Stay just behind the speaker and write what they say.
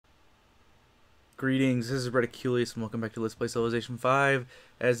Greetings, this is Reticulous, and welcome back to Let's Play Civilization 5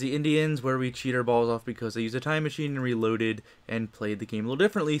 as the Indians, where we cheat our balls off because I used a time machine and reloaded and played the game a little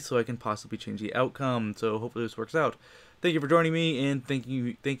differently so I can possibly change the outcome. So hopefully this works out. Thank you for joining me, and thank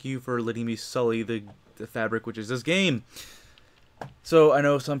you for letting me sully the fabric, which is this game. So I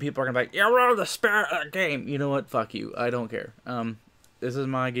know some people are gonna be like, "You're out of the spirit of the game." You know what? Fuck you. I don't care. This is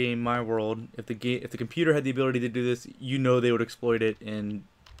my game, my world. If the computer had the ability to do this, you know they would exploit it, and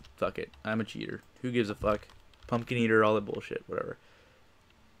fuck it. I'm a cheater. Who gives a fuck? Pumpkin eater, all that bullshit, whatever.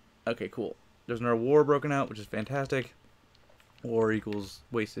 Okay, cool. There's another war broken out, which is fantastic. War equals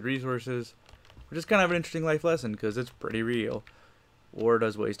wasted resources, which is kind of an interesting life lesson because it's pretty real. War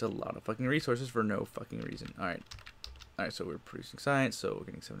does waste a lot of fucking resources for no fucking reason. Alright, so we're producing science, so we're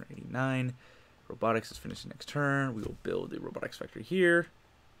getting 789. Robotics is finishing next turn. We will build the robotics factory here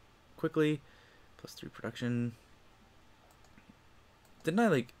quickly. +3 production. Didn't I,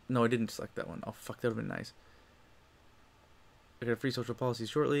 like... No, I didn't select that one. Oh, fuck, that would have been nice. I got a free social policy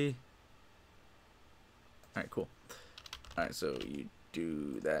shortly. Alright, cool. Alright, so you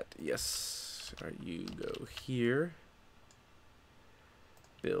do that. Yes. Alright, you go here.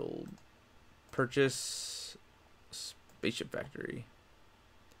 Build. Purchase. Spaceship factory.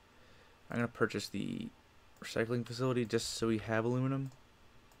 I'm going to purchase the recycling facility just so we have aluminum.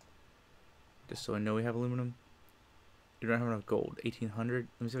 Just so I know we have aluminum. You don't have enough gold. 1,800.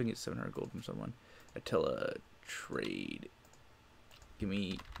 Let me see if I can get 700 gold from someone. Attila trade. Give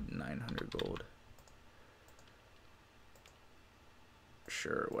me 900 gold.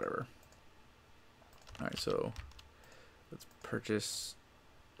 Sure, whatever. Alright, so let's purchase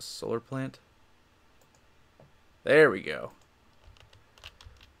a solar plant. There we go.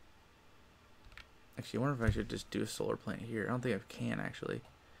 Actually, I wonder if I should just do a solar plant here. I don't think I can, actually.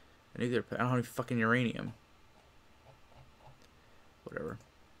 I don't have any fucking uranium. Whatever.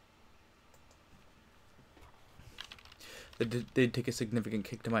 That did take a significant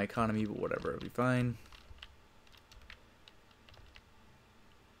kick to my economy, but whatever, it'll be fine.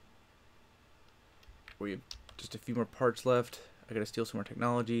 We have just a few more parts left. I gotta steal some more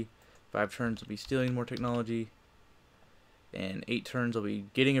technology. 5 turns, I'll be stealing more technology. And 8 turns, I'll be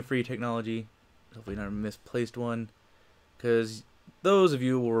getting a free technology. Hopefully not a misplaced one. Because those of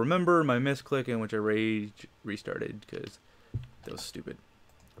you will remember my misclick in which I rage restarted, because that was stupid.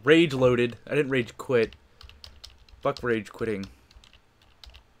 Rage loaded. I didn't rage quit. Fuck rage quitting.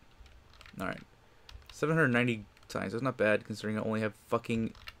 Alright. 790 signs. That's not bad considering I only have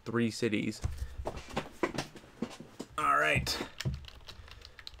fucking 3 cities. Alright.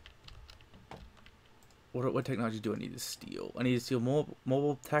 What technology do I need to steal? I need to steal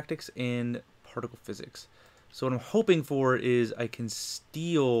mobile tactics and particle physics. So what I'm hoping for is I can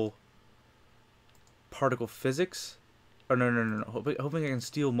steal particle physics. Oh, no. Hoping I can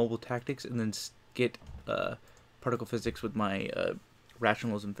steal mobile tactics and then get particle physics with my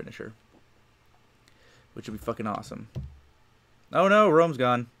rationalism finisher. Which would be fucking awesome. Oh no, Rome's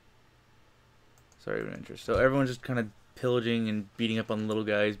gone. Sorry, of interest. So everyone's just kind of pillaging and beating up on little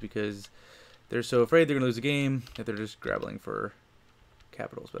guys because they're so afraid they're going to lose the game that they're just grabbling for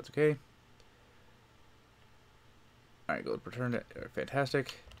capitals, but that's okay. Alright, gold per turn.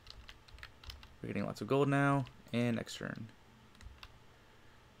 Fantastic. We're getting lots of gold now. And next turn.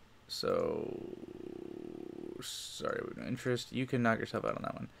 So, sorry, we have no interest. You can knock yourself out on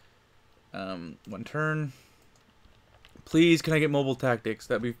that one. 1 turn. Please, can I get mobile tactics?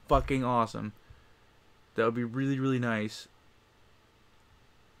 That'd be fucking awesome. That would be really, really nice.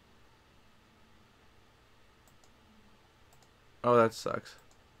 Oh, that sucks.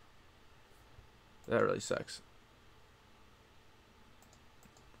 That really sucks.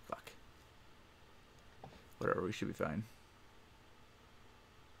 Fuck. Whatever, we should be fine.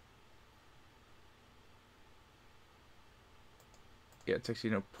 Yeah, it's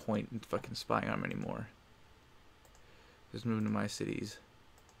actually no point in fucking spying on them anymore. Just moving to my cities.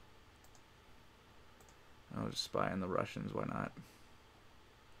 I'll just spy on the Russians, why not?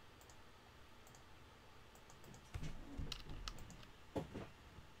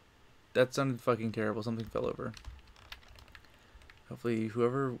 That sounded fucking terrible. Something fell over. Hopefully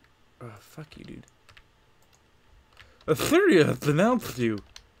whoever... Oh, fuck you, dude. Assyria has denounced you!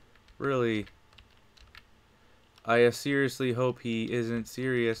 Really? I seriously hope he isn't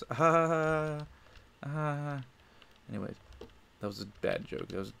serious. Anyways, that was a bad joke.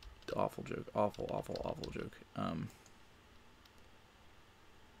 That was an awful joke. Awful joke.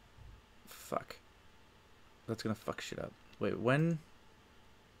 Fuck. That's gonna fuck shit up. Wait, when...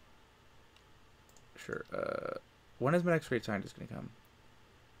 Sure. When is my next great scientist gonna come?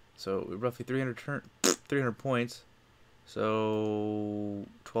 So roughly 300 points. So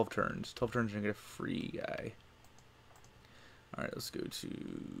 12 turns. 12 turns and get a free guy. Alright, let's go to...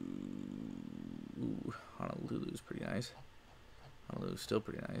 Ooh, Honolulu's pretty nice. Honolulu's still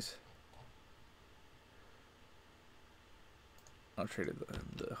pretty nice. I'll trade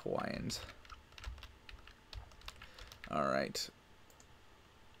the Hawaiians. Alright.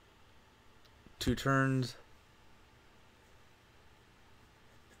 2 turns.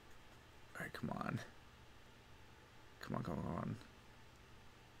 Alright, come on. Come on, come on, come on.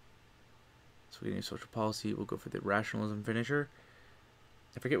 So we get a social policy. We'll go for the rationalism finisher.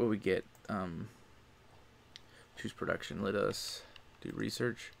 I forget what we get. Choose production. Let us do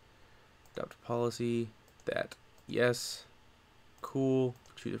research. Adopt a policy. That. Yes. Cool.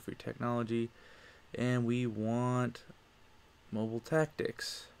 Choose a free technology. And we want mobile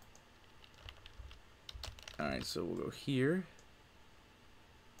tactics. Alright, so we'll go here.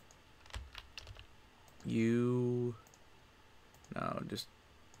 You... No, just...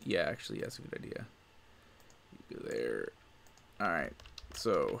 Yeah, actually, that's a good idea. You go there. Alright,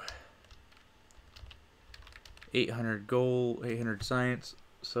 so... 800 gold, 800 science.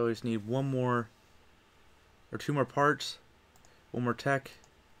 So we just need one more... Or 2 more parts. 1 more tech.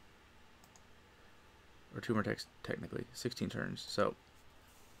 Or 2 more techs, technically. 16 turns. So...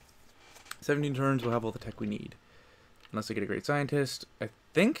 17 turns, we'll have all the tech we need. Unless I get a great scientist. I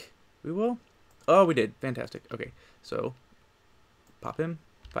think we will. Oh, we did. Fantastic. Okay, so... Pop him.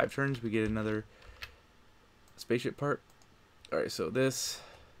 5 turns, we get another spaceship part. Alright, so this,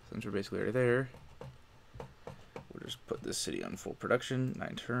 since we're basically already there, we'll just put this city on full production.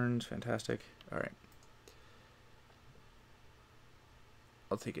 9 turns, fantastic. Alright.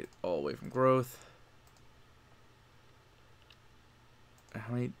 I'll take it all away from growth.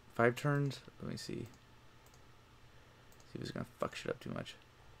 How many? 5 turns? Let me see. See if it's gonna fuck shit up too much.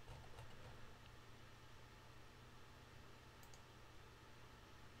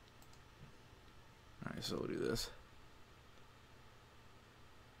 Alright, so we'll do this.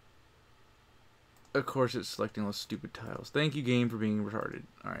 Of course it's selecting those stupid tiles. Thank you, game, for being retarded.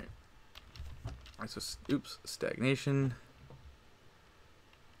 Alright. Alright, so, oops, stagnation.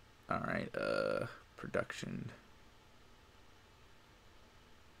 Alright, production.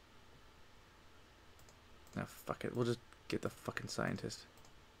 Ah, fuck it. We'll just get the fucking scientist.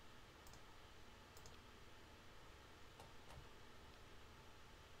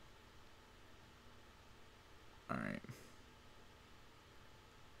 Alright.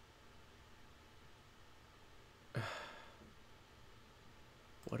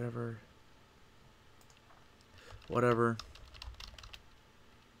 Whatever. Whatever.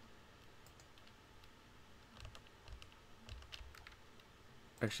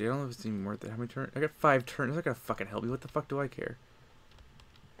 Actually, I don't know if it's even worth it. How many turns? I got 5 turns. It's not gonna fucking help me. What the fuck do I care?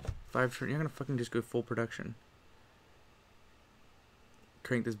 5 turns. You're gonna fucking just go full production.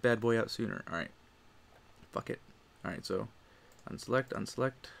 Crank this bad boy out sooner. Alright. Fuck it. Alright, so unselect,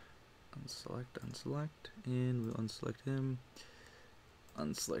 unselect, unselect, unselect, and we'll unselect him.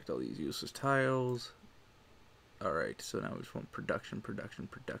 Unselect all these useless tiles. Alright, so now we just want production, production,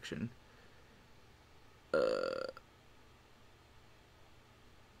 production.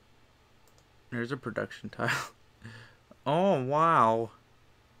 There's a production tile. Oh, wow.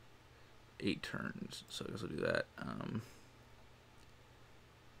 8 turns, so I guess we'll do that.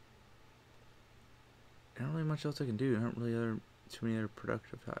 Not really much else I can do. Not really too many other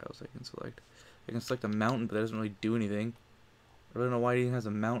productive tiles I can select. I can select a mountain, but that doesn't really do anything. I don't know why it even has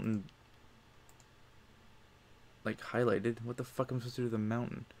a mountain like highlighted. What the fuck am I supposed to do with the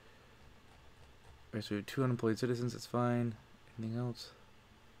mountain? Okay, so we have 2 unemployed citizens. That's fine. Anything else?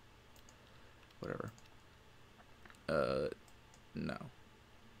 Whatever. No.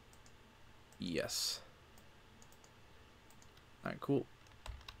 Yes. Alright, cool.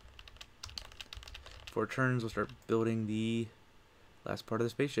 4 turns, we'll start building the last part of the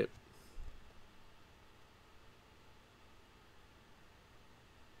spaceship.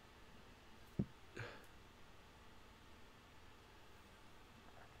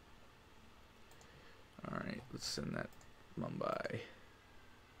 Alright, let's send that Mumbai.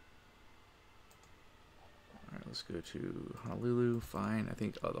 Alright, let's go to Honolulu. Fine. I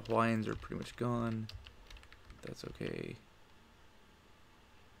think the Hawaiians are pretty much gone. That's okay.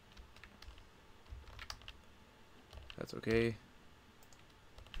 That's okay.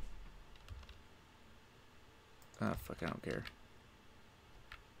 Ah, fuck, I don't care.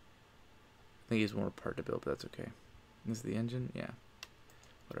 I think he's one more part to build, but that's okay. This is the engine? Yeah.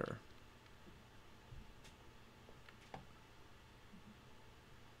 Whatever.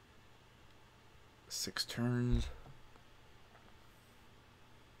 Six turns.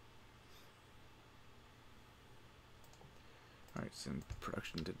 Alright, send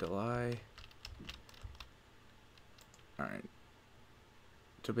production to July. Alright.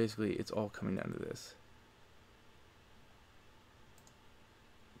 So basically, it's all coming down to this.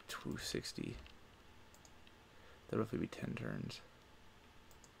 260. That'll roughly be 10 turns.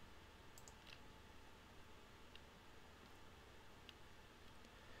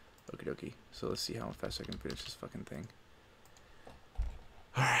 Okie dokie. So let's see how fast I can finish this fucking thing.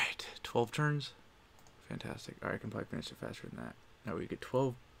 Alright, 12 turns. Fantastic. Alright, I can probably finish it faster than that. Now we get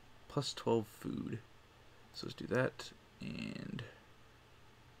 12 plus 12 food. So let's do that. And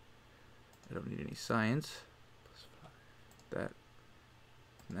I don't need any science. Plus 5. That.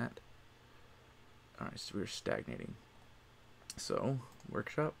 And that. Alright, so we're stagnating. So,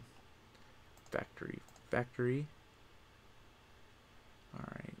 workshop. Factory.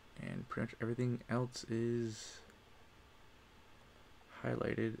 Alright, and pretty much everything else is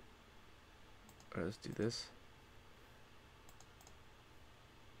highlighted. Alright, let's do this.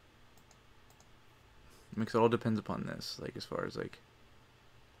 Because it all depends upon this, like as far as like,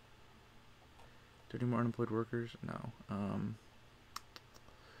 do any more unemployed workers? No.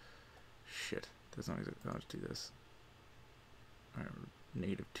 Shit, that's not exactly how to do this. Alright,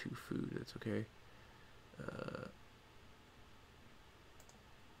 native 2 food, that's okay.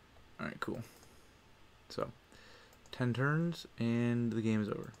 Alright, cool. So, 10 turns, and the game is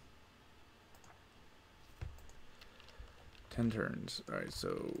over. 10 turns. Alright,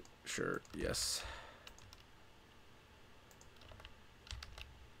 so, sure, yes.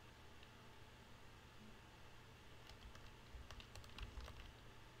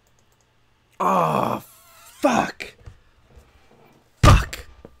 Oh, fuck! Fuck!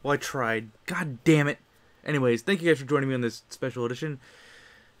 Well, I tried. God damn it. Anyways, thank you guys for joining me on this special edition.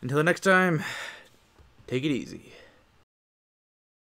 Until the next time, take it easy.